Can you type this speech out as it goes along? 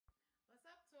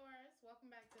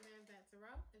There's That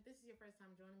Tarot. If this is your first time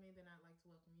joining me, then I'd like to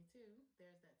welcome you to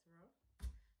There's That Tarot.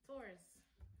 Taurus.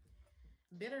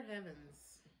 Bitter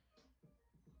Heavens.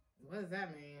 What does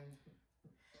that mean?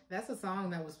 That's a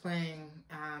song that was playing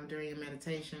during a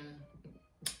meditation.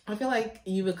 I feel like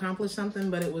you've accomplished something,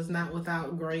 but it was not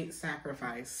without great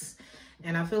sacrifice.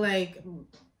 And I feel like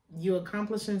you're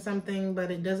accomplishing something, but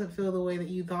it doesn't feel the way that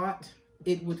you thought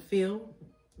it would feel.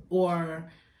 Or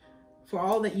for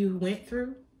all that you went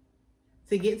through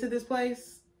to get to this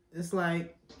place, it's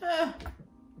like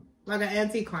an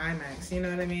anticlimax, you know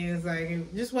what I mean? It's like,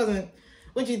 it just wasn't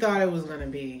what you thought it was going to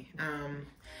be.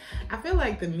 I feel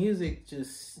like the music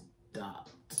just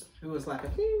stopped. It was like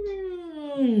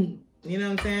you know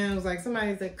what I'm saying? It was like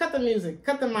somebody said, cut the music,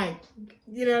 cut the mic.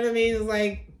 You know what I mean? It's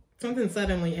like something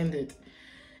suddenly ended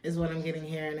is what I'm getting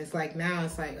here. And it's like, now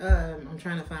it's like, I'm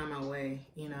trying to find my way,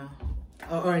 you know,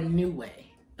 or a new way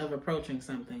of approaching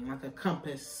something, like a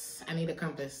compass. I need a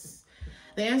compass.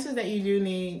 The answers that you do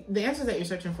need, the answers that you're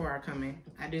searching for are coming.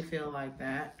 I do feel like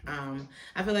that.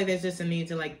 I feel like there's just a need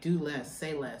to like do less,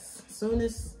 say less.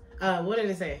 Soonest, what did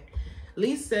it say?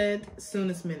 Least said,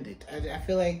 soonest mended. I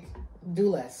feel like do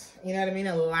less. You know what I mean?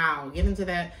 Allow, get into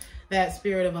that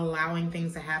spirit of allowing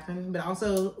things to happen, but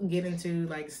also get into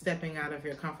like stepping out of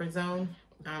your comfort zone.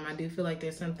 I do feel like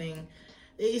there's something,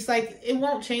 it's like, it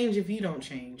won't change if you don't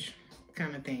change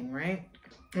kind of thing, right?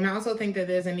 And I also think that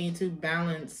there's a need to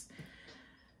balance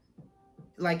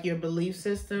like your belief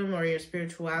system or your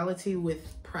spirituality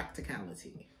with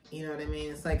practicality. You know what I mean?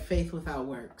 It's like faith without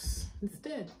works. It's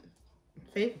dead.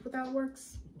 Faith without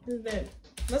works is dead.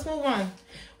 Let's move on.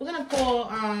 We're going to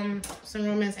pull some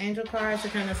romance angel cards to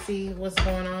kind of see what's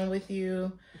going on with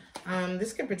you.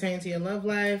 This could pertain to your love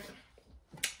life.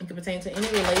 It could pertain to any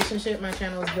relationship. My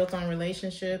channel is built on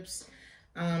relationships.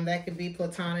 That could be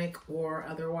platonic or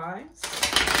otherwise.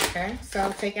 Okay,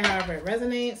 so take it however it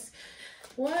resonates.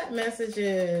 What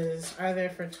messages are there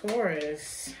for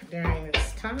Taurus during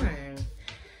this time?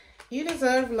 You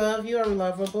deserve love. You are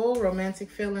lovable. Romantic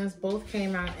feelings both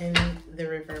came out in the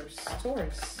reverse.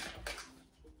 Taurus.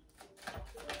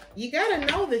 You gotta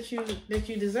know that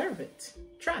you deserve it.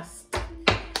 Trust.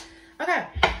 Okay.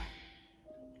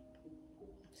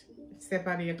 Step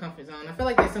out of your comfort zone. I feel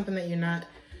like there's something that you're not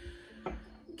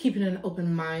keeping an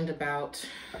open mind about.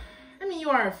 I mean,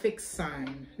 you are a fixed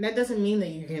sign. That doesn't mean that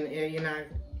you're not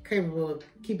capable of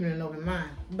keeping an open mind.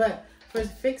 But for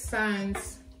fixed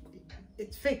signs,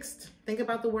 it's fixed. Think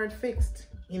about the word fixed.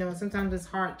 You know, sometimes it's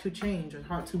hard to change or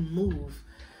hard to move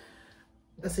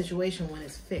a situation when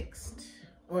it's fixed,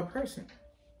 or a person.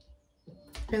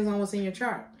 Depends on what's in your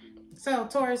chart. So,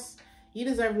 Taurus, you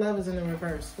deserve love is in the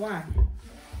reverse. Why?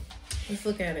 Let's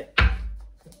look at it.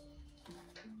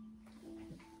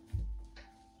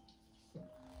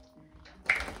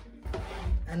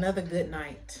 Another Good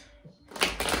Night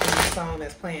is the song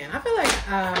that's playing. I feel like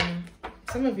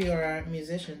some of you are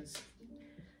musicians.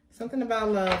 Something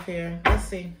about love here. Let's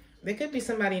see. There could be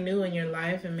somebody new in your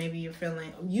life, and maybe you're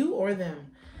feeling, you or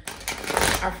them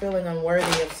are feeling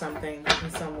unworthy of something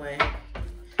in some way.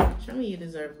 Show me you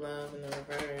deserve love in the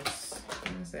reverse.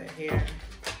 What's that here?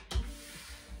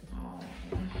 Oh,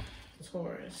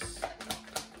 Taurus.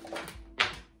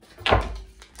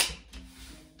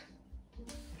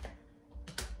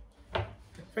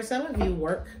 For some of you,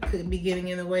 work could be getting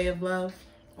in the way of love,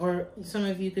 or some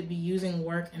of you could be using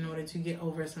work in order to get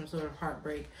over some sort of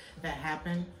heartbreak that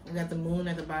happened. We got the moon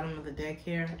at the bottom of the deck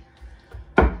here.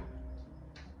 I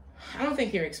don't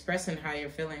think you're expressing how you're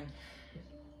feeling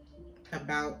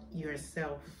about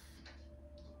yourself.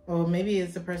 Or maybe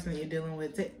it's the person that you're dealing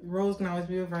with. Roles can always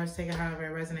be reversed, take it however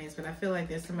it resonates, but I feel like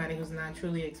there's somebody who's not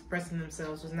truly expressing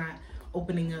themselves, who's not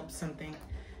opening up something.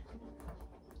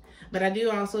 But I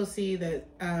do also see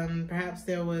that perhaps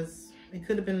it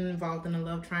could have been involved in a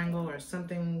love triangle, or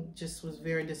something just was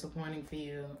very disappointing for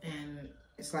you. And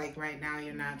it's like right now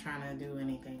you're not trying to do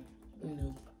anything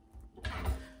new.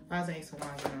 Why is the Ace of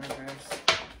Wands in the reverse?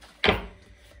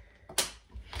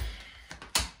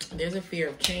 There's a fear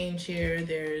of change here.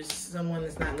 There's someone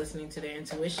that's not listening to their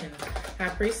intuition. High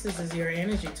Priestess is your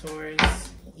energy, Taurus.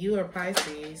 You are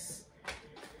Pisces.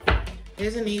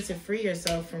 There's a need to free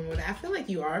yourself from what I feel like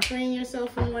you are freeing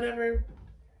yourself from whatever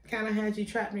kind of had you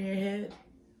trapped in your head.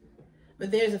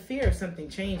 But there's a fear of something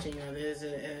changing, or there's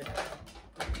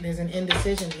an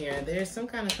indecision here. There's some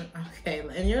kind of, okay,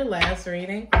 in your last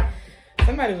reading,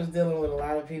 somebody was dealing with a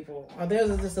lot of people, or there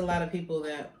was just a lot of people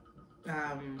that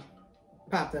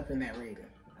popped up in that reading,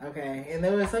 okay? And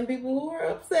there were some people who were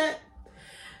upset.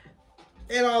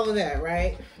 and all of that,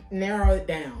 right? Narrow it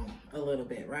down a little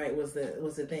bit, right? Was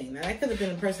the thing. Now that could have been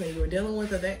the person that you were dealing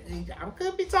with, or that I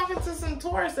could be talking to some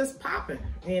Taurus that's popping,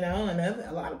 you know, and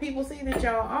a lot of people see that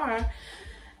y'all are.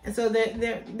 And so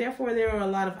therefore there are a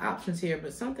lot of options here,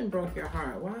 but something broke your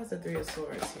heart. Why is the Three of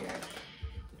Swords here?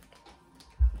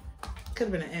 Could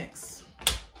have been an ex.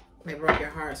 They broke your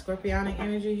heart. Scorpionic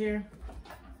energy here.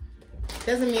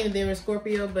 Doesn't mean that they were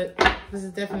Scorpio, but this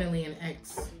is definitely an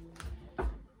ex.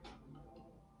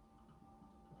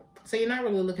 So you're not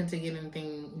really looking to get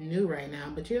anything new right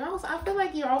now, but I feel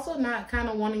like you're also not kind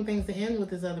of wanting things to end with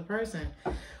this other person,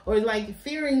 or like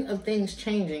fearing of things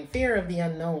changing. Fear of the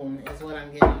unknown is what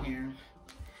I'm getting here.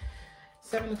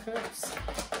 Seven of Cups.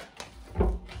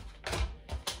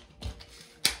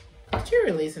 But you're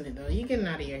releasing it though. You're getting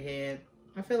out of your head.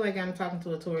 I feel like I'm talking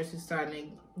to a Taurus who's starting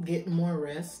to get more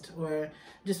rest or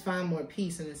just find more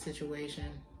peace in the situation.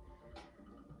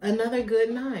 Another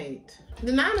good night.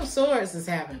 The Nine of Swords is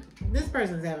having, this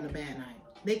person's having a bad night.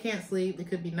 They can't sleep. It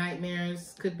could be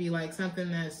nightmares. Could be like something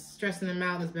that's stressing them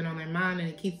out that's been on their mind and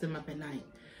it keeps them up at night.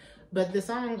 But the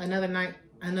song,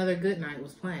 Another Good Night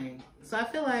was playing. So I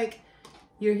feel like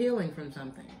you're healing from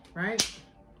something, right?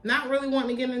 Not really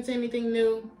wanting to get into anything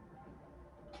new,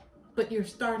 but you're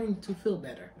starting to feel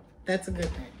better. That's a good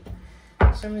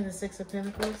thing. Show me the Six of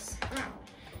Pentacles.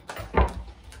 Wow.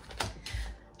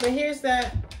 But here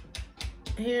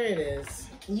it is.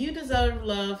 You deserve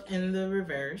love in the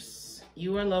reverse.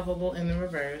 You are lovable in the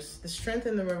reverse. The Strength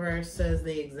in the reverse says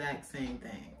the exact same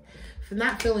thing. For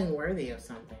not feeling worthy of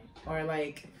something. Or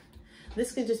like,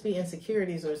 this could just be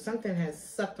insecurities or something has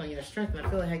sucked on your strength. And I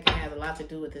feel like it has a lot to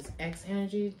do with this X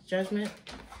energy, Judgment.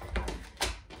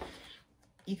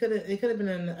 It could have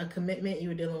been a commitment. You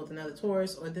were dealing with another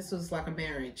Taurus, or this was like a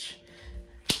marriage.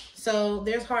 So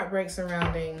there's heartbreak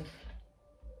surrounding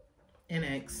an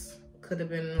ex. Could have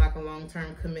been like a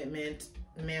long-term commitment,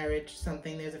 marriage,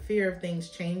 something. There's a fear of things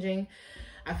changing.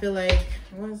 I feel like,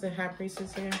 what is the High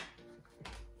Priestess here?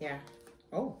 Yeah.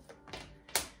 Oh.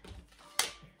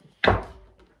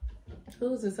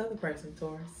 Who's this other person,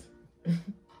 Taurus?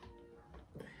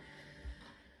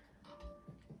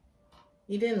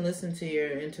 You didn't listen to your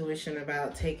intuition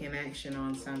about taking action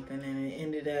on something, and it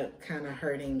ended up kind of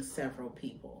hurting several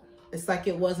people. It's like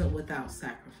it wasn't without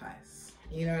sacrifice.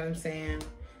 You know what I'm saying?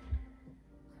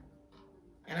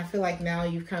 And I feel like now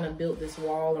you've kind of built this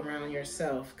wall around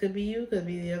yourself. Could be you, could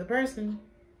be the other person.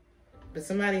 But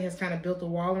somebody has kind of built a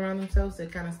wall around themselves. They're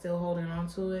kind of still holding on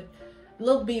to it. A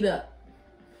little beat up.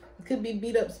 It could be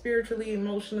beat up spiritually,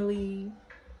 emotionally.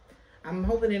 I'm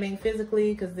hoping it ain't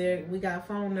physically, because we got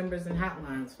phone numbers and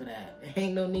hotlines for that. There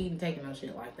ain't no need in taking no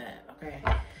shit like that, okay?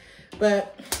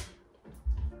 But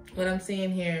what I'm seeing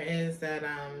here is that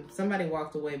somebody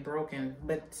walked away broken,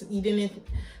 but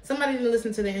somebody didn't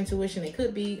listen to their intuition. It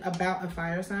could be about a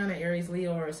fire sign, an Aries,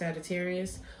 Leo, or a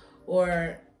Sagittarius,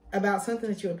 or about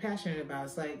something that you were passionate about.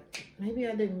 It's like, maybe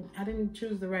I didn't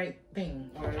choose the right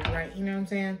thing, or the right, you know what I'm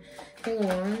saying? King of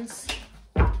Wands.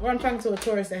 Or I'm talking to a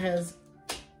Taurus that has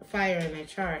fire in their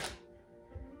chart.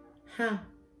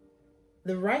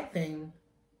 The right thing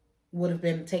would have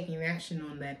been taking action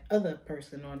on that other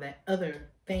person or that other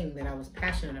thing that I was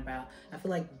passionate about. I feel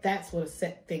like that's what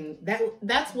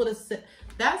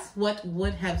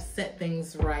would have set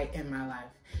things right in my life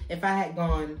if I had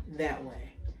gone that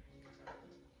way.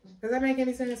 Does that make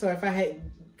any sense? Or if I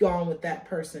had gone with that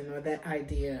person or that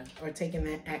idea or taken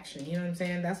that action, you know what I'm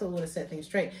saying? That's what would have set things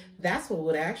straight. That's what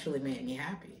would have actually made me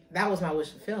happy. That was my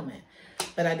wish fulfillment,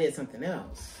 but I did something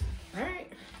else. All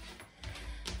right.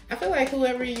 I feel like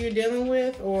whoever you're dealing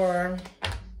with, or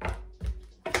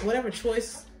whatever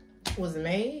choice was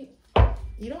made,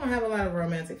 you don't have a lot of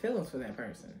romantic feelings for that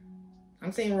person.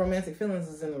 I'm saying romantic feelings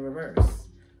is in the reverse.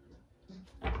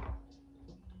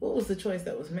 What was the choice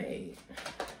that was made?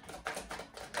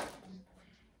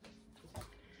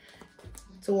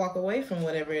 To walk away from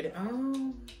whatever it is.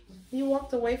 Oh, you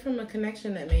walked away from a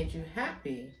connection that made you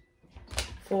happy.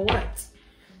 For what?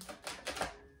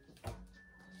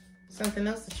 Something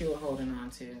else that you were holding on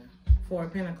to. Four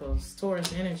of Pentacles,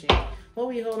 Taurus energy. What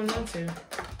were you holding on to?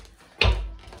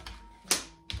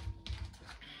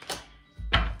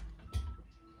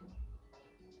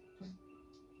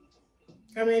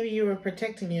 Or maybe you were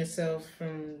protecting yourself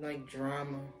from like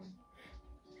drama.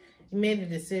 You made a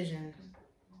decision.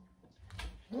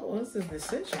 What was the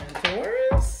decision?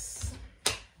 Taurus?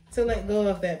 To let go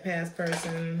of that past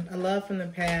person, a love from the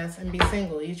past, and be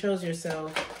single. You chose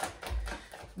yourself.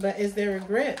 But is there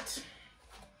regret?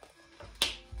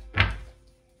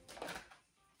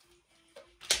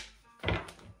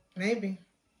 Maybe.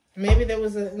 Maybe there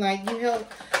was I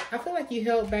feel like you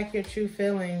held back your true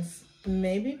feelings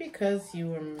Maybe because you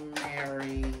were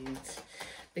married.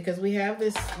 Because we have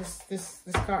this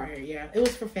card here. Yeah, it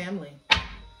was for family.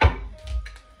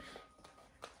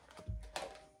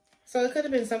 So it could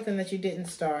have been something that you didn't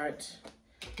start.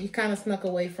 You kind of snuck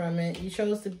away from it. You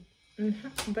chose to...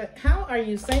 But how are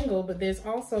you single? But there's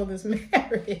also this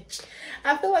marriage.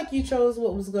 I feel like you chose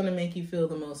what was going to make you feel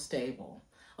the most stable.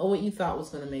 Or what you thought was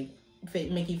going to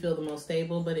make you feel the most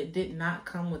stable. But it did not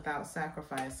come without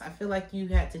sacrifice. I feel like you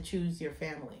had to choose your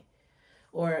family.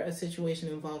 Or a situation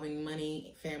involving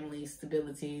money, family,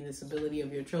 stability, the stability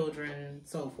of your children,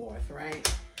 so forth,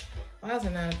 right? Why is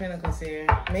it Nine of Pentacles here?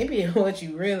 Maybe what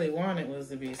you really wanted was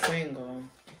to be single.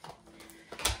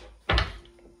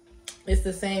 It's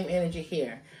the same energy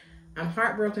here. I'm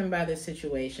heartbroken by this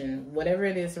situation. Whatever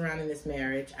it is surrounding this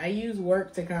marriage. I use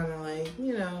work to kind of like,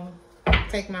 you know,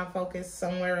 take my focus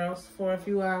somewhere else for a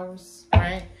few hours,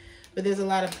 right? But there's a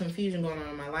lot of confusion going on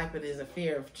in my life, but there's a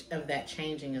fear of that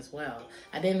changing as well.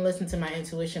 I didn't listen to my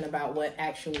intuition about what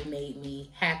actually made me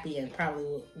happy and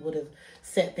probably would have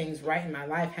set things right in my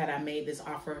life had I made this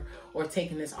offer or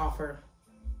taken this offer,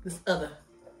 this other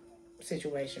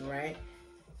situation, right?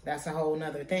 That's a whole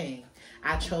nother thing.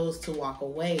 I chose to walk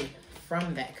away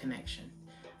from that connection.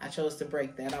 I chose to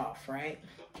break that off, right?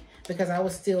 Because I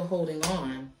was still holding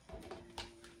on.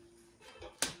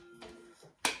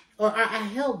 Or I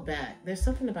held back. There's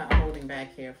something about holding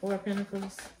back here. Four of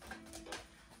Pentacles.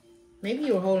 Maybe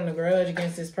you were holding a grudge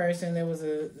against this person. There was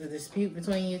a dispute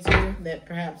between you two that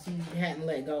perhaps you hadn't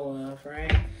let go of,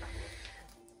 right?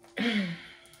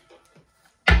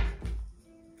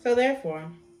 So therefore,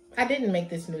 I didn't make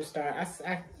this new start.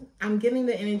 I'm getting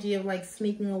the energy of like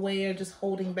sneaking away or just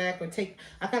holding back or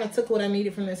I kind of took what I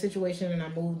needed from that situation and I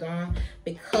moved on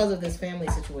because of this family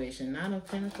situation. Nine of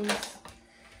Pentacles.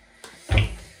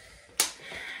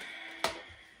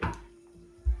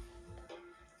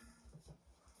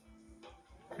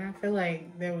 I feel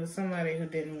like there was somebody who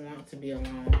didn't want to be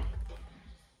alone.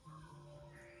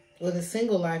 Well, the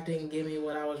single life didn't give me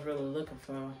what I was really looking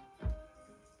for.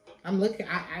 I'm looking,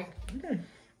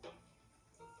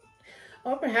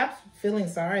 or perhaps feeling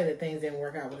sorry that things didn't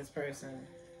work out with this person.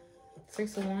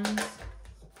 Six of Wands.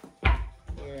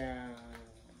 Yeah.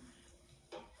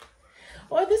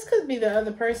 Or this could be the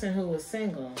other person who was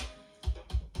single.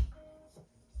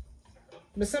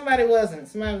 But somebody wasn't.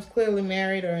 Somebody was clearly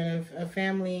married or in a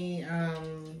family,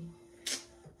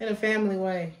 in a family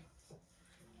way.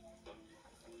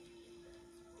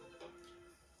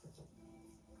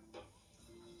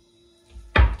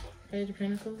 Page of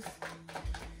Pentacles.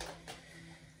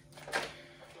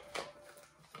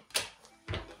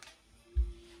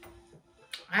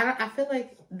 I feel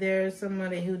like there's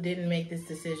somebody who didn't make this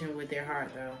decision with their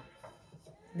heart, though.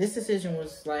 This decision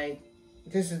was like,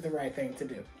 this is the right thing to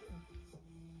do.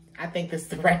 I think this is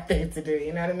the right thing to do.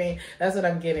 You know what I mean? That's what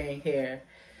I'm getting here.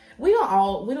 We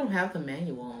don't have the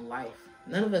manual on life.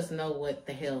 None of us know what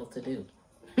the hell to do.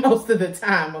 Most of the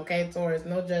time, okay, Taurus?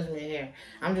 No judgment here.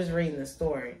 I'm just reading the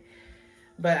story.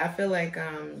 But I feel like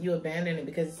you abandoned it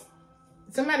because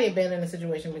somebody abandoned the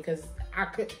situation because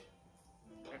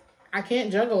I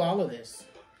can't juggle all of this.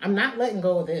 I'm not letting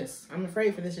go of this. I'm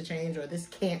afraid for this to change, or this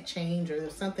can't change, or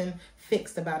there's something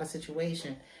fixed about a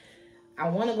situation. I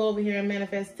want to go over here and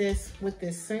manifest this with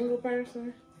this single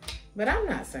person, but I'm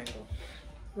not single.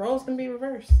 Roles can be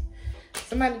reversed.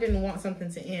 Somebody didn't want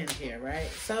something to end here, right?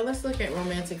 So let's look at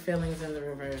romantic feelings in the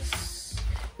reverse.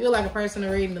 You would like a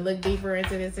personal reading to look deeper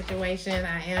into this situation.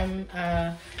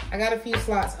 I got a few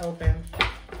slots open,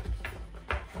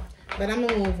 but I'm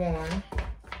gonna move on.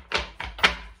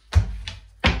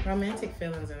 Romantic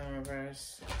feelings in the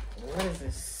reverse. What is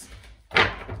this?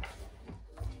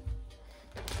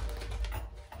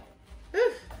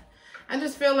 I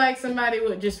just feel like somebody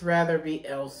would just rather be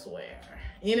elsewhere.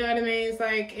 You know what I mean? It's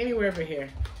like anywhere but here.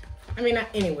 I mean, not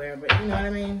anywhere, but you know what I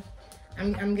mean?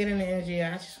 I'm getting the energy.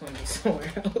 I just want to be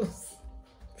somewhere else.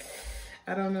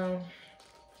 I don't know.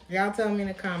 Y'all tell me in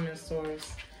the comments,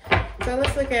 Taurus. So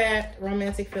let's look at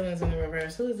romantic feelings in the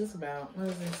reverse. Who is this about? What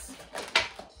is this?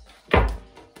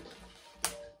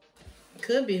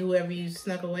 Could be whoever you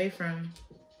snuck away from.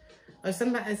 Or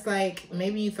somebody, it's like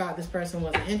maybe you thought this person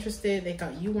wasn't interested. They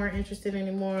thought you weren't interested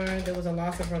anymore. There was a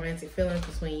loss of romantic feelings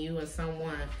between you and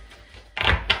someone.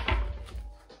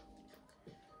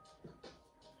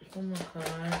 Oh my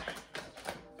God.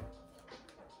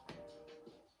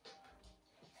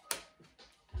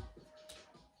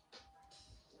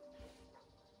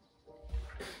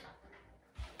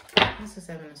 This is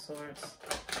Seven of Swords.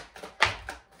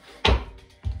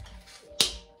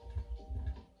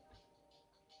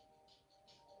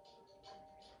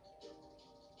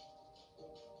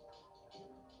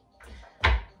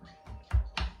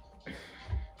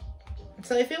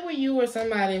 So if it were you or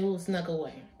somebody who snuck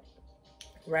away,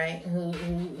 right, who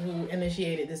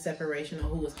initiated this separation or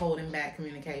who was holding back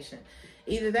communication,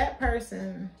 either that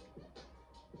person,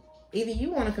 either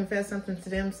you want to confess something to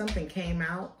them, something came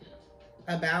out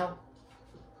about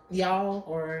y'all,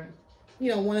 or,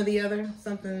 you know, one or the other,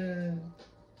 something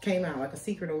came out, like a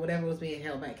secret or whatever was being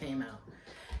held back came out.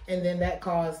 And then that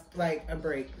caused like a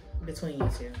break between you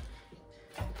two.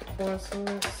 Four of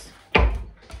Swords.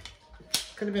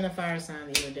 Could have been a fire sign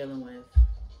that you were dealing with.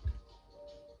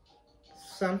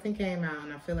 Something came out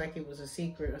and I feel like it was a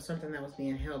secret or something that was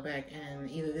being held back, and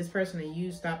either this person or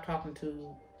you stopped talking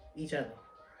to each other.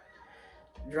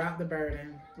 Dropped the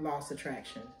burden, lost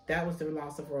attraction. That was the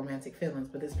loss of romantic feelings,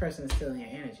 but this person is still in your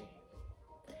energy.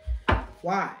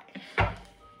 Why?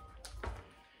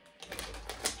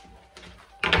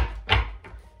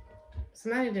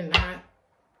 Somebody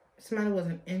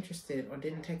wasn't interested or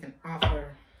didn't take an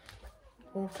offer.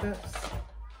 Four Cups.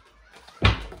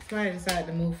 Somebody decided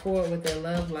to move forward with their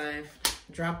love life.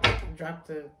 Drop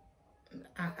the,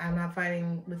 I'm not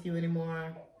fighting with you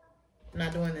anymore. I'm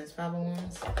not doing this. 5 of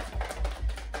Wands.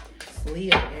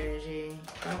 Leo energy.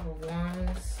 5 of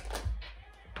Wands.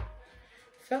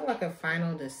 Felt like a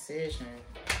final decision.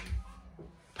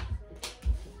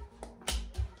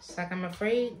 It's like, I'm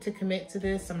afraid to commit to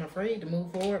this. I'm afraid to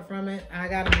move forward from it. I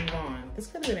gotta move on. This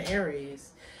could have been Aries.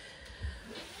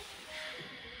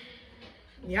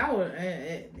 Y'all were,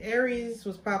 Aries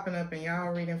was popping up and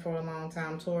y'all reading for a long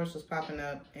time. Taurus was popping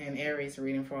up and Aries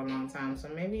reading for a long time. So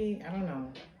maybe, I don't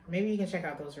know. Maybe you can check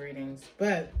out those readings.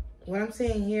 But what I'm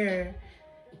seeing here,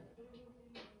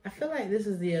 I feel like this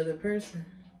is the other person.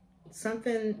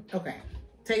 Something, okay,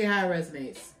 take it how it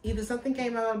resonates. Either something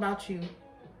came out about you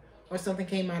or something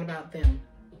came out about them.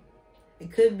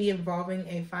 It could be involving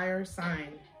a fire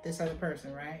sign, this other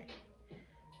person, right?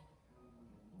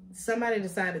 Somebody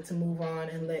decided to move on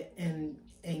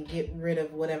and get rid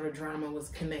of whatever drama was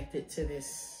connected to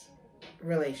this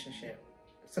relationship.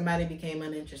 Somebody became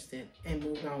uninterested and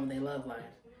moved on with their love life.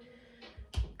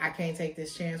 I can't take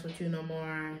this chance with you no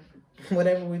more.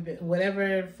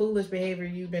 Whatever foolish behavior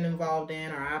you've been involved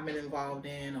in, or I've been involved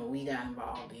in, or we got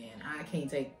involved in, I can't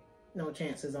take no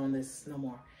chances on this no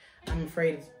more. I'm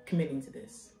afraid of committing to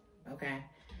this. Okay?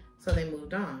 So they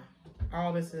moved on.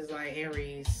 All this is like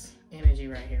Aries energy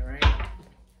right here, right?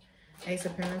 Ace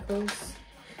of Pentacles.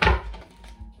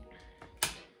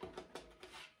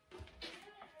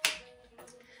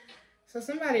 So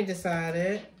somebody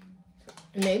decided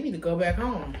maybe to go back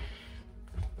home.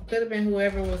 Could have been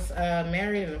whoever was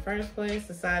married in the first place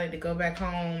decided to go back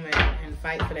home and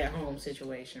fight for that home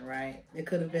situation, right? It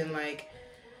could have been like,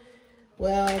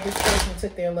 well, this person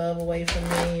took their love away from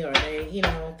me, or they, you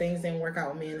know, things didn't work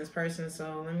out with me and this person,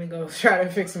 so let me go try to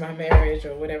fix my marriage,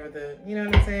 or whatever the, you know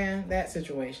what I'm saying? That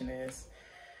situation is.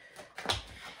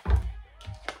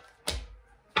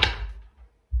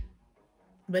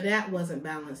 But that wasn't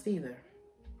balanced either.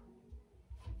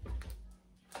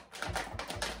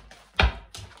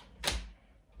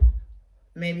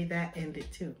 Maybe that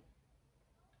ended too.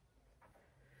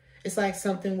 It's like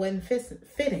something wasn't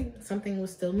fitting. Something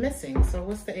was still missing. So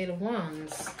what's the 8 of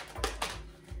Wands?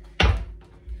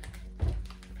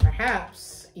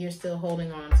 Perhaps you're still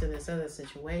holding on to this other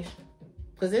situation.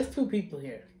 Because there's 2 people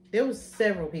here. There was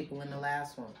several people in the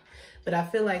last one. But I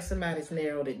feel like somebody's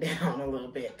narrowed it down a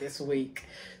little bit this week.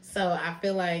 So I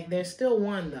feel like there's still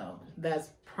one, though, that's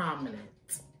prominent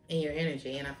in your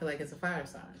energy. And I feel like it's a fire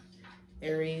sign.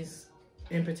 Aries,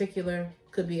 in particular,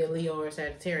 could be a Leo or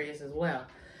Sagittarius as well.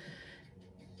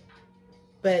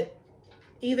 But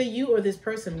either you or this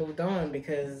person moved on,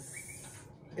 because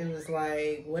it was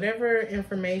like whatever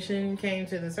information came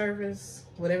to the surface,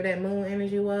 whatever that moon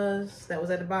energy was that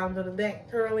was at the bottom of the deck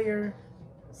earlier,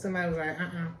 somebody was like,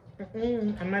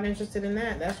 I'm not interested in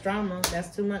that. That's drama.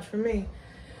 That's too much for me.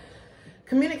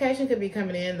 Communication could be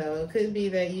coming in, though. It could be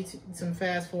that some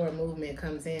fast forward movement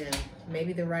comes in.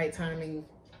 Maybe the right timing.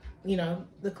 You know,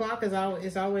 the clock is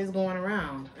always going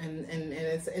around, and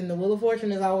the Wheel of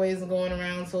Fortune is always going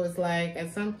around. So it's like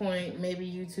at some point, maybe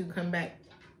you two come back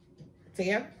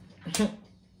together.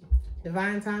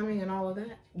 Divine timing and all of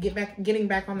that. Getting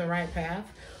back on the right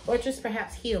path, or just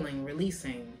perhaps healing,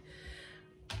 releasing.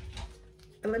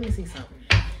 But let me see something.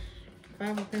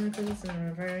 5 of Pentacles in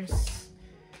reverse.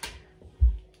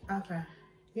 Okay,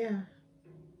 yeah.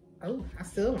 Oh, I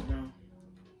still don't know.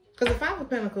 Because the 5 of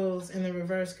Pentacles in the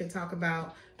reverse could talk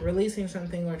about releasing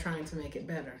something or trying to make it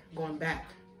better. Going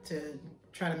back to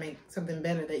try to make something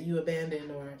better that you abandoned,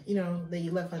 or, you know, that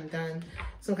you left undone.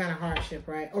 Some kind of hardship,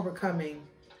 right? Overcoming.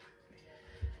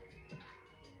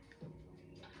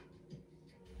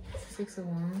 6 of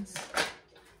Wands.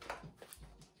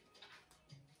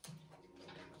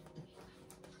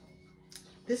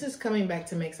 This is coming back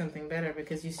to make something better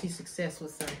because you see success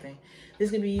with something.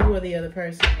 This could be you or the other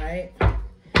person, right?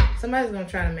 Somebody's going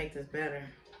to try to make this better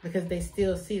because they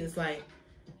still see it's like,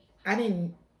 I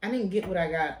didn't get what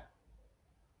I got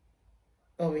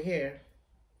over here.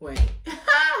 Wait,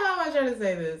 how am I trying to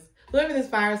say this? Whoever this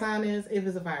fire sign is, if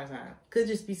it's a fire sign, could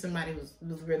just be somebody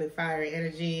who's really fiery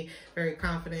energy, very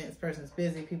confident. This person's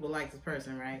busy. People like this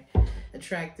person, right?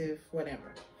 Attractive,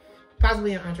 whatever.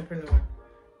 Possibly an entrepreneur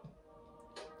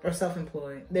or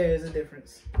self-employed. There is a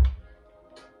difference.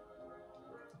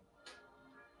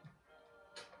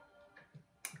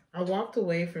 I walked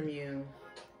away from you,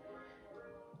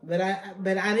 but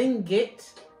I didn't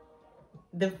get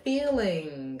the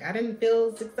feeling. I didn't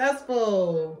feel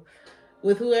successful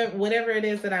with whatever it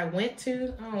is that I went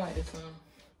to. I don't like this song.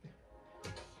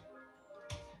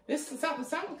 This is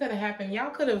something could have happened.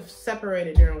 Y'all could have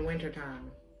separated during winter time,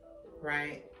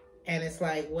 right? And it's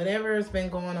like whatever's been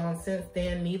going on since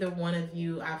then, neither one of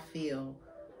you, I feel,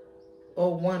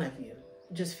 or one of you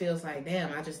just feels like,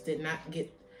 damn, I just did not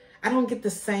get, I don't get the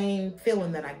same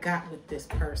feeling that I got with this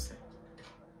person.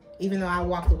 Even though I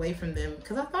walked away from them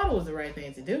because I thought it was the right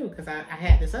thing to do because I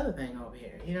had this other thing over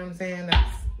here. You know what I'm saying?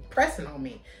 That's pressing on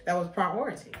me. That was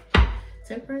priority.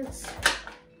 Temperance.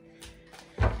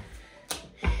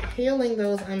 Healing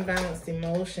those unbalanced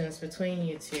emotions between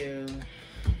you two.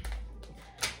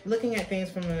 Looking at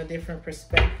things from a different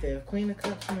perspective. Queen of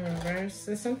Cups in reverse.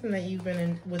 It's something that you've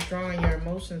been withdrawing your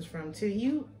emotions from too.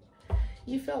 You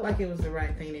felt like it was the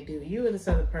right thing to do. You or this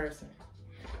other person.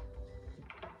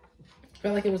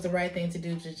 Felt like it was the right thing to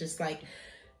do to just like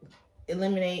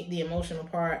eliminate the emotional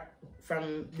part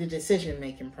from the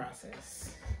decision-making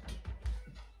process.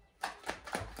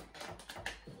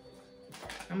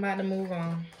 I'm about to move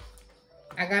on.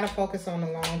 I got to focus on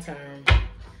the long term.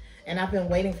 And I've been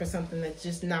waiting for something that's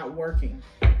just not working,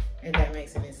 if that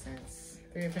makes any sense.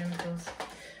 Three of Pentacles.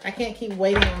 I can't keep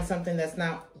waiting on something that's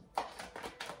not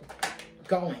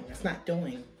going, that's not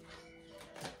doing.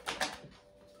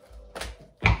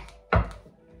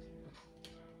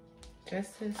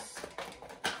 Justice.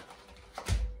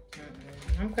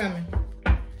 I'm coming.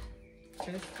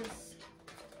 Justice.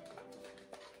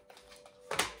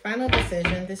 Final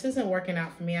decision. This isn't working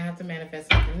out for me. I have to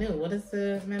manifest something new. What is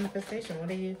the manifestation? What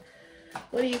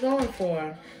are you going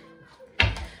for?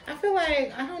 I feel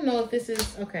like, I don't know if this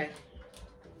is, okay.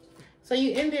 So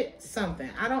you ended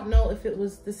something. I don't know if it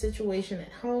was the situation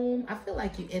at home. I feel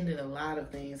like you ended a lot of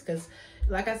things because,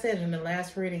 like I said in the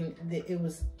last reading, there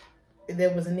was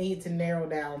a need to narrow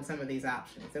down some of these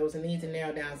options. There was a need to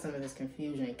narrow down some of this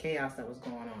confusion and chaos that was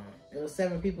going on. There was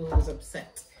several people who was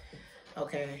upset.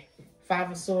 Okay.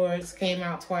 Five of Swords came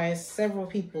out twice. Several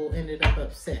people ended up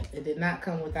upset. It did not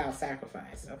come without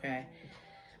sacrifice. Okay.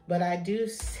 But I do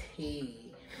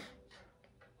see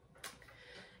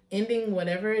ending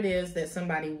whatever it is that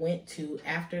somebody went to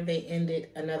after they ended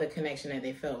another connection that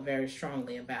they felt very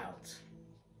strongly about.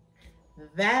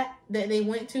 That they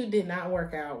went to did not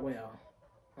work out well.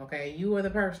 Okay, you were the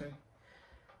person.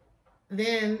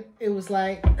 Then it was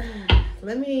like,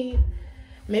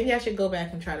 maybe I should go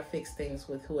back and try to fix things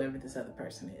with whoever this other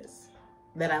person is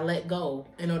that I let go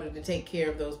in order to take care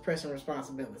of those personal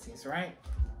responsibilities, right?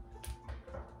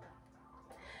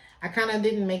 I kind of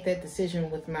didn't make that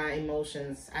decision with my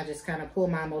emotions. I just kind of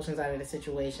pulled my emotions out of the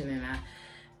situation and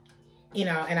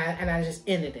I just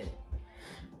ended it.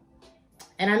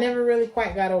 And I never really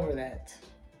quite got over that.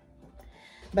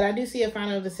 But I do see a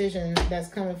final decision that's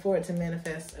coming forward to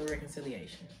manifest a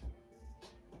reconciliation.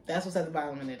 That's what's at the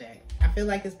bottom of the deck. I feel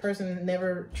like this person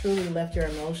never truly left your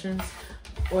emotions,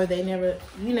 or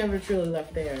you never truly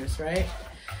left theirs, right?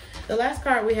 The last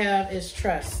card we have is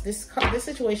trust. This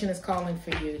situation is calling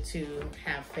for you to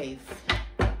have faith.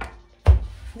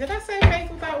 Did I say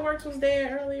faith without works was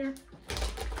there earlier?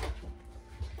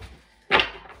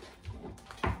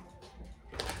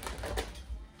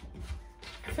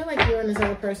 I feel like you and this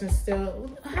other person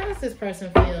still... How does this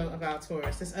person feel about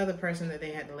Taurus? This other person that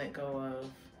they had to let go of.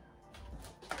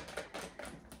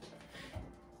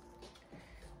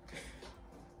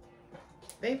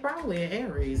 They probably are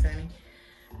Aries, honey.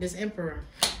 This Emperor.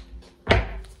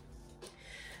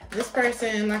 This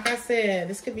person, like I said,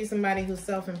 this could be somebody who's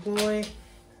self-employed.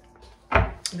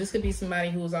 This could be somebody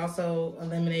who's also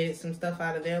eliminated some stuff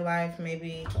out of their life.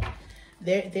 Maybe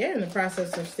they're in the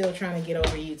process of still trying to get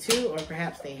over you too, or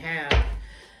perhaps they have.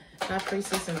 High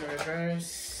Priestess in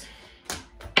reverse.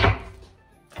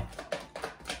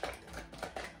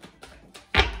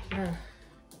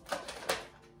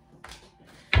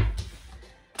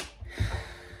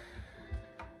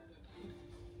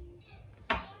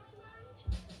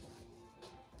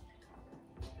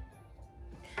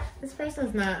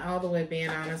 person's not all the way being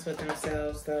honest with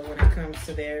themselves, though, when it comes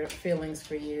to their feelings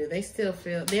for you. They still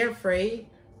feel, they're afraid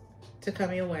to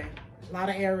come your way. A lot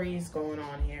of Aries going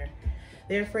on here.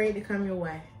 They're afraid to come your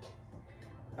way.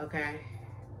 Okay?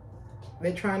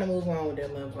 They're trying to move on with their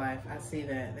love life. I see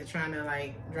that. They're trying to,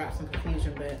 like, drop some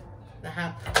confusion, but the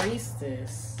High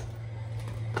Priestess.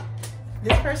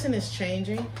 This person is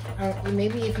changing.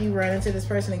 Maybe if you run into this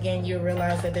person again, you'll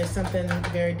realize that there's something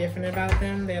very different about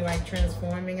them. They're like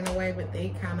transforming in a way, but they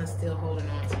kind of still holding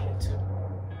on to you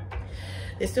too.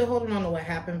 They're still holding on to what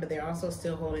happened, but they're also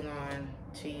still holding on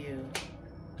to you.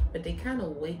 But they kind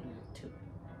of waiting too.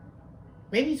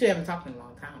 Maybe you two haven't talked in a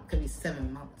long time. It could be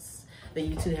 7 months that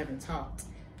you two haven't talked.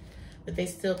 But they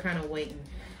still kind of waiting.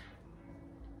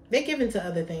 They're giving to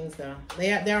other things though.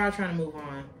 They are trying to move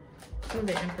on.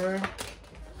 The Emperor.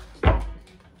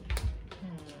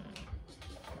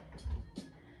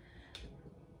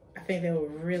 I think they were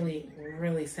really,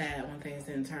 really sad when things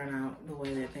didn't turn out the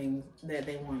way that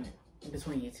they wanted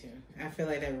between you two. I feel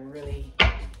like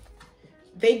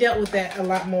they dealt with that a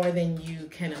lot more than you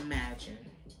can imagine.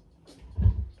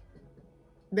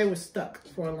 They were stuck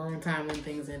for a long time when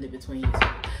things ended between you two.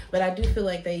 But I do feel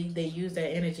like they used that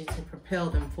energy to propel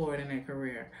them forward in their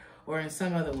career or in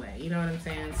some other way. You know what I'm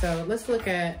saying? So let's look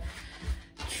at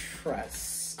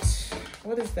trust.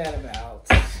 What is that about?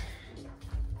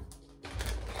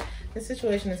 This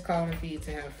situation is calling for you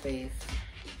to have faith.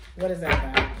 What is that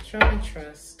about? Show me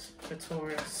trust for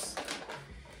Taurus.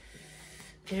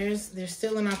 There's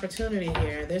still an opportunity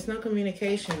here. There's no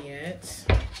communication yet.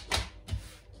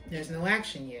 There's no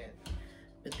action yet.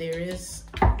 But there is,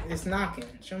 it's knocking.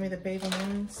 Show me the Page of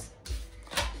Wands.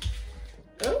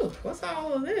 Oh, what's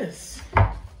all of this?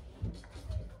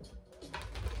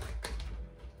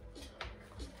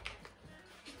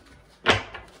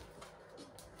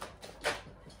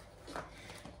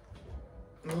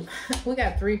 We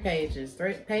got 3 pages.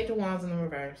 Page of Wands in the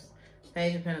reverse.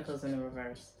 Page of Pentacles in the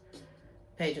reverse.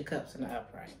 Page of Cups in the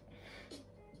upright.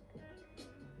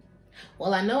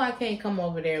 Well, I know I can't come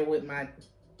over there with my...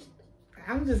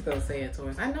 I'm just going to say it,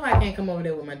 Taurus. I know I can't come over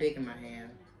there with my dick in my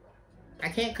hand. I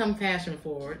can't come fashion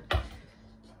forward.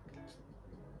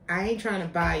 I ain't trying to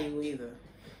buy you either.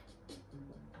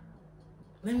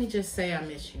 Let me just say I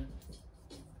miss you.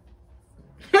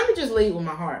 Let me just lead with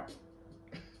my heart.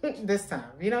 This time.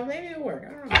 You know, maybe it'll work. I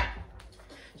don't know.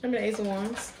 Show me the Ace of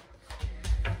Wands.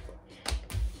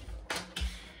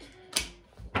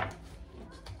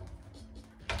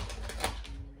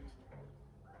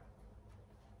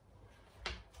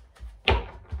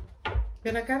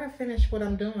 But I gotta finish what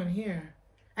I'm doing here.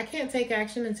 I can't take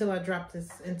action until I drop this,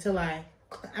 until I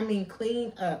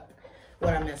clean up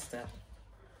what I messed up.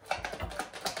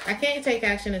 I can't take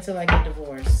action until I get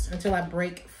divorced, until I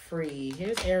break free.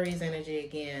 Here's Aries energy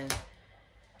again.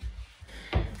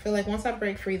 I feel like once I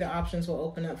break free, the options will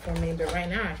open up for me, but right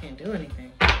now I can't do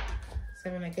anything.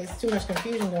 7 of Cups, too much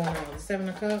confusion going on with the 7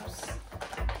 of Cups.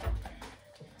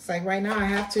 It's like right now I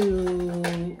have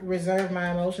to reserve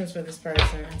my emotions for this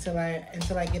person until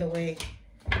I get away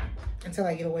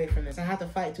from this. I have to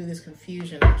fight through this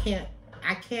confusion. I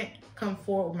can't come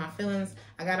forward with my feelings.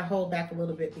 I gotta hold back a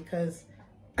little bit because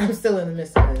I'm still in the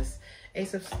midst of this.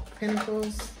 Ace of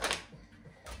Pentacles.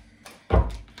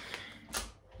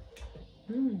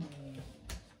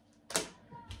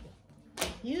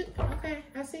 Okay,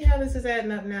 I see how this is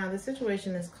adding up now. The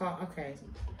situation is called, okay.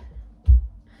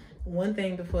 One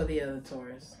thing before the other,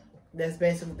 Taurus. That's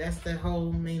the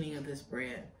whole meaning of this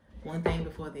spread. One thing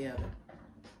before the other.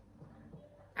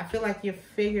 I feel like you're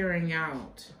figuring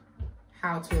out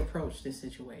how to approach this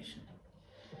situation.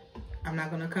 I'm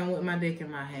not going to come with my dick in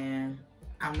my hand.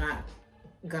 I'm not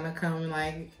going to come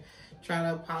like try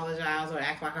to apologize or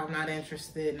act like I'm not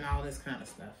interested and all this kind of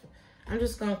stuff. I'm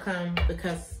just going to come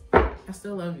because I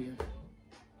still love you.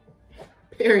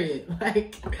 Period.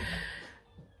 Like,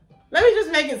 let me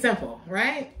just make it simple,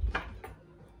 right?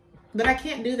 But I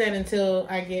can't do that until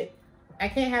I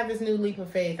can't have this new leap of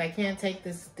faith. I can't take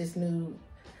this new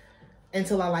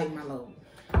until I lighten my load,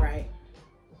 right?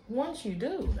 Once you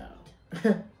do,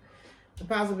 though, the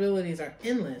possibilities are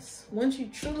endless. Once you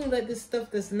truly let this stuff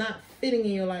that's not fitting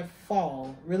in your life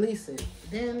fall, release it,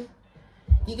 then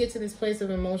you get to this place of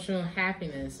emotional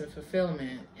happiness and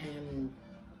fulfillment and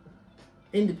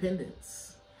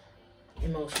independence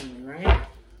emotionally, right?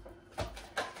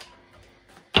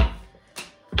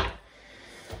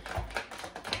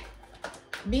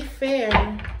 Be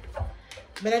fair,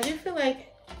 but I do feel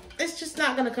like it's just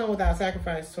not going to come without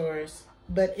sacrifice, Taurus,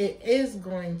 but it is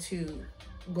going to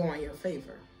go in your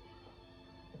favor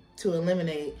to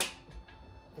eliminate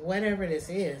whatever this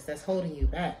is that's holding you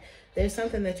back. There's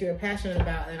something that you're passionate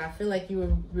about, and I feel like you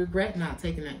would regret not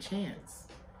taking that chance.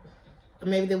 Or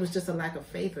maybe there was just a lack of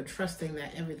faith or trusting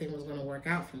that everything was going to work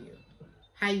out for you.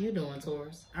 How you doing,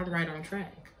 Taurus? I'm right on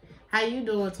track. How you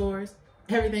doing, Taurus?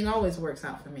 Everything always works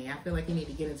out for me. I feel like you need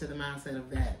to get into the mindset of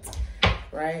that,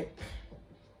 right?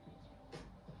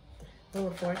 Wheel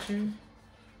of Fortune.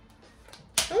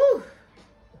 Ooh.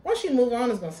 Once you move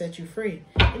on, it's going to set you free.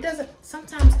 It doesn't,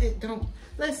 sometimes it don't.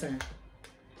 Listen,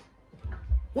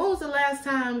 when was the last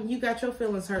time you got your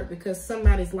feelings hurt because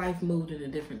somebody's life moved in a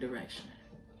different direction?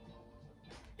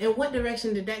 And what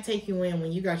direction did that take you in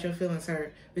when you got your feelings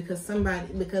hurt because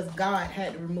God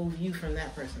had to remove you from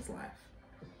that person's life?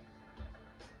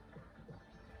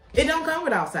 It don't come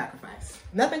without sacrifice.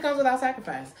 Nothing comes without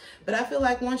sacrifice. But I feel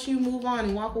like once you move on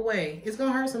and walk away, it's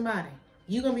going to hurt somebody.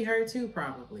 You're going to be hurt too,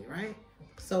 probably, right?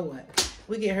 So what?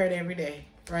 We get hurt every day,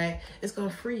 right? It's going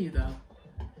to free you, though.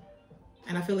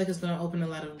 And I feel like it's going to open a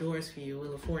lot of doors for you,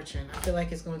 Wheel of Fortune. I feel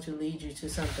like it's going to lead you to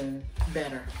something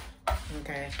better,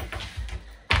 okay?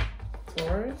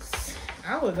 Taurus,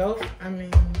 I would go. I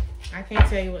mean, I can't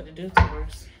tell you what to do,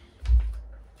 Taurus.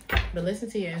 But listen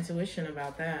to your intuition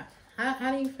about that.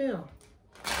 How do you feel?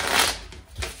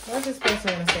 What does this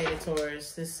person want to say to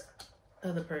Taurus, this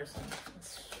other person?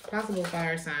 Possible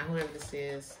fire sign, whoever this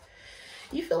is.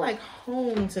 You feel like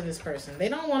home to this person. They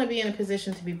don't want to be in a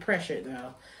position to be pressured,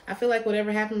 though. I feel like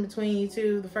whatever happened between you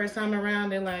two the first time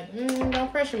around, they're like,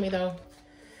 don't pressure me, though.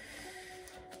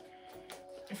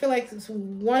 I feel like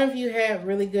one of you had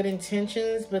really good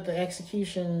intentions, but the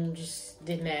execution just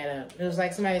didn't add up. It was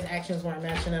like somebody's actions weren't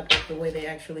matching up with the way they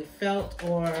actually felt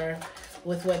or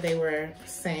with what they were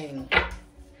saying.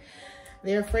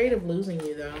 They're afraid of losing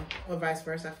you, though, or vice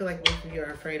versa. I feel like both of you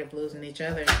are afraid of losing each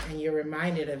other, and you're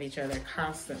reminded of each other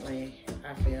constantly,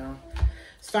 I feel.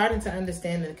 Starting to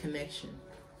understand the connection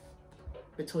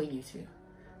between you two.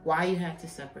 Why you have to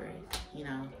separate, you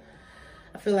know.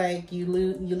 I feel like you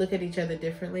look at each other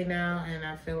differently now, and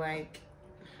I feel like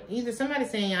either somebody's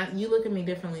saying, you look at me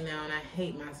differently now, and I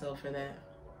hate myself for that.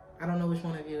 I don't know which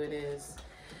one of you it is.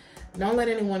 Don't let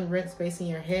anyone rent space in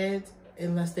your head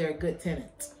unless they're a good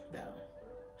tenant, though.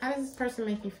 How does this person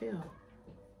make you feel?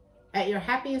 At your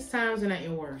happiest times and at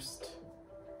your worst.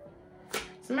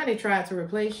 Somebody tried to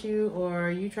replace you,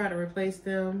 or you tried to replace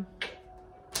them.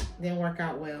 Didn't work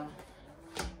out well.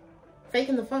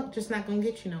 Faking the funk just not going to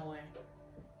get you nowhere.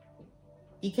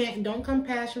 Don't come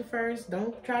passion first.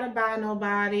 Don't try to buy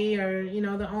nobody or, you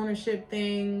know, the ownership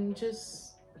thing.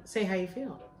 Just say how you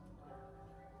feel.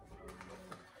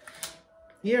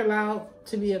 You're allowed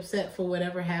to be upset for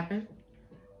whatever happened,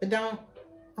 but don't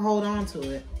hold on to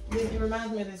it. It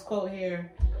reminds me of this quote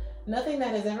here. Nothing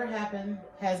that has ever happened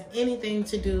has anything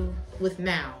to do with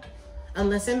now,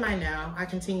 unless in my now I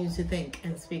continue to think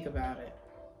and speak about it.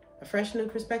 A fresh new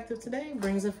perspective today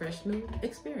brings a fresh new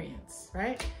experience,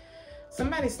 right?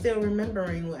 Somebody's still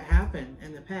remembering what happened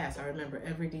in the past. I remember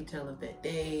every detail of that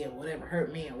day or whatever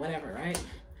hurt me or whatever, right?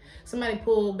 Somebody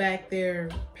pulled back their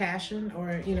passion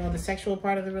or, you know, the sexual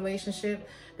part of the relationship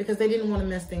because they didn't want to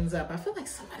mess things up. I feel like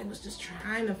somebody was just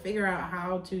trying to figure out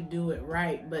how to do it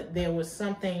right, but there was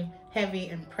something heavy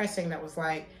and pressing that was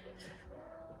like,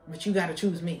 but you got to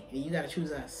choose me and you got to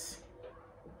choose us.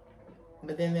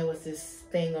 But then there was this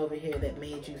thing over here that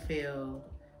made you feel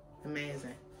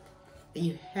amazing.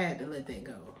 You had to let that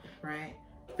go, right?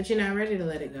 But you're not ready to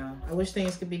let it go. I wish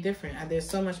things could be different. There's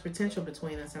so much potential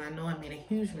between us, and I know I made a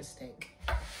huge mistake.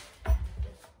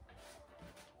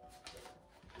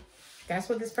 That's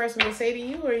what this person would say to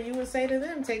you, or you would say to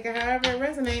them. Take it however it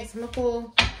resonates. I'm gonna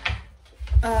pull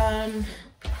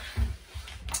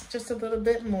just a little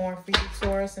bit more for you,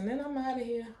 Taurus, and then I'm out of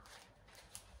here.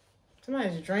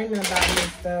 Somebody's dreaming about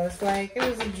this, though. It's like it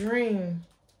was a dream.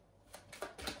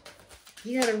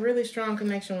 You had a really strong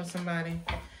connection with somebody.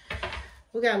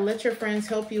 We got let your friends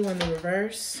help you in the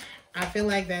reverse. I feel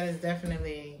like that is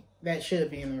definitely, that should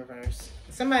be in the reverse.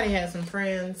 Somebody had some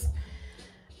friends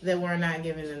that were not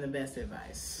giving them the best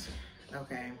advice.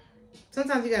 Okay.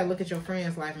 Sometimes you got to look at your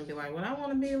friend's life and be like, would I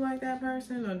want to be like that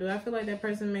person? Or do I feel like that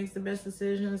person makes the best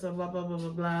decisions? Or blah, blah, blah, blah,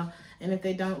 blah. And if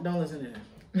they don't listen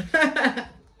to them.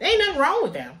 There ain't nothing wrong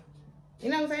with them. You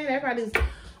know what I'm saying? Everybody's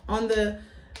on the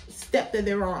step that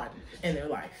they're on in their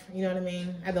life, you know what I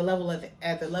mean? At the level that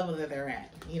they're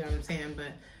at, you know what I'm saying?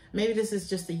 But maybe this is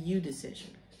just a you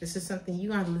decision. This is something you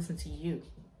got to listen to you,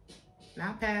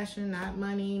 not passion, not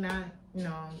money, not, you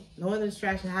know, no other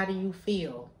distraction. How do you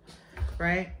feel,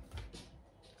 right?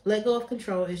 Let go of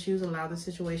control issues. Allow the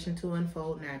situation to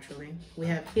unfold naturally. We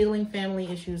have healing family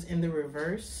issues in the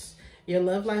reverse. Your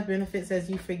love life benefits as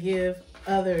you forgive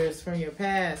others from your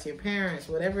past, your parents,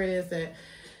 whatever it is that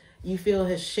you feel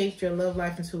has shaped your love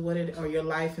life into or your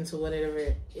life into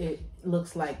whatever it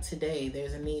looks like today.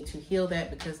 There's a need to heal that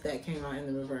because that came out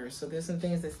in the reverse. So there's some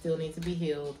things that still need to be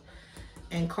healed.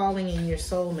 And calling in your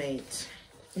soulmate.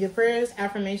 Your prayers,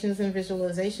 affirmations, and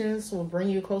visualizations will bring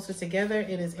you closer together.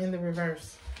 It is in the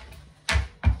reverse.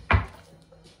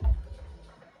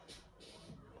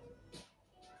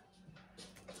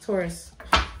 Taurus,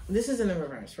 this is in the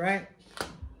reverse, right?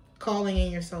 Calling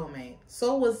in your soulmate.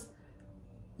 So was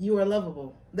you are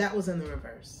lovable. That was in the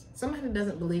reverse. Somebody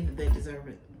doesn't believe that they deserve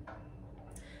it.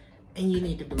 And you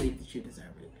need to believe that you deserve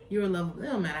it. You're lovable. It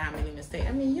don't matter how many mistakes.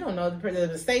 I mean, you don't know the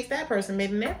mistakes that person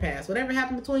made in their past. Whatever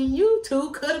happened between you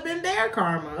two could have been their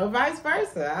karma or vice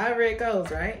versa. However it goes,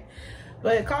 right?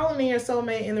 But calling in your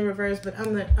soulmate in the reverse, but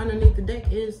underneath the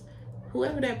deck is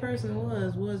whoever that person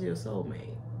was your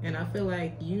soulmate. And I feel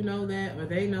like you know that or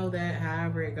they know that,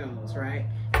 however it goes, right?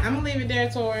 I'm going to leave it there,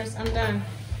 Taurus. I'm done.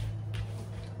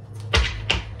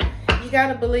 You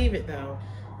got to believe it, though.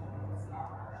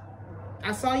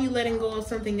 I saw you letting go of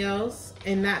something else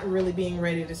and not really being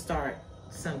ready to start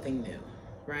something new,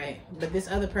 right? But this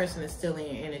other person is still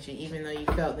in your energy, even though you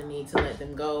felt the need to let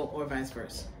them go or vice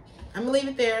versa. I'm going to leave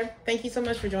it there. Thank you so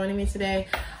much for joining me today.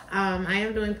 I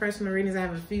am doing personal readings. I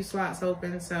have a few slots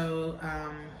open, so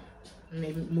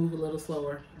maybe move a little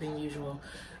slower than usual.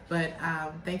 But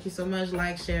thank you so much.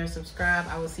 Like, share, subscribe.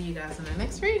 I will see you guys in the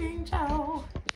next reading. Ciao.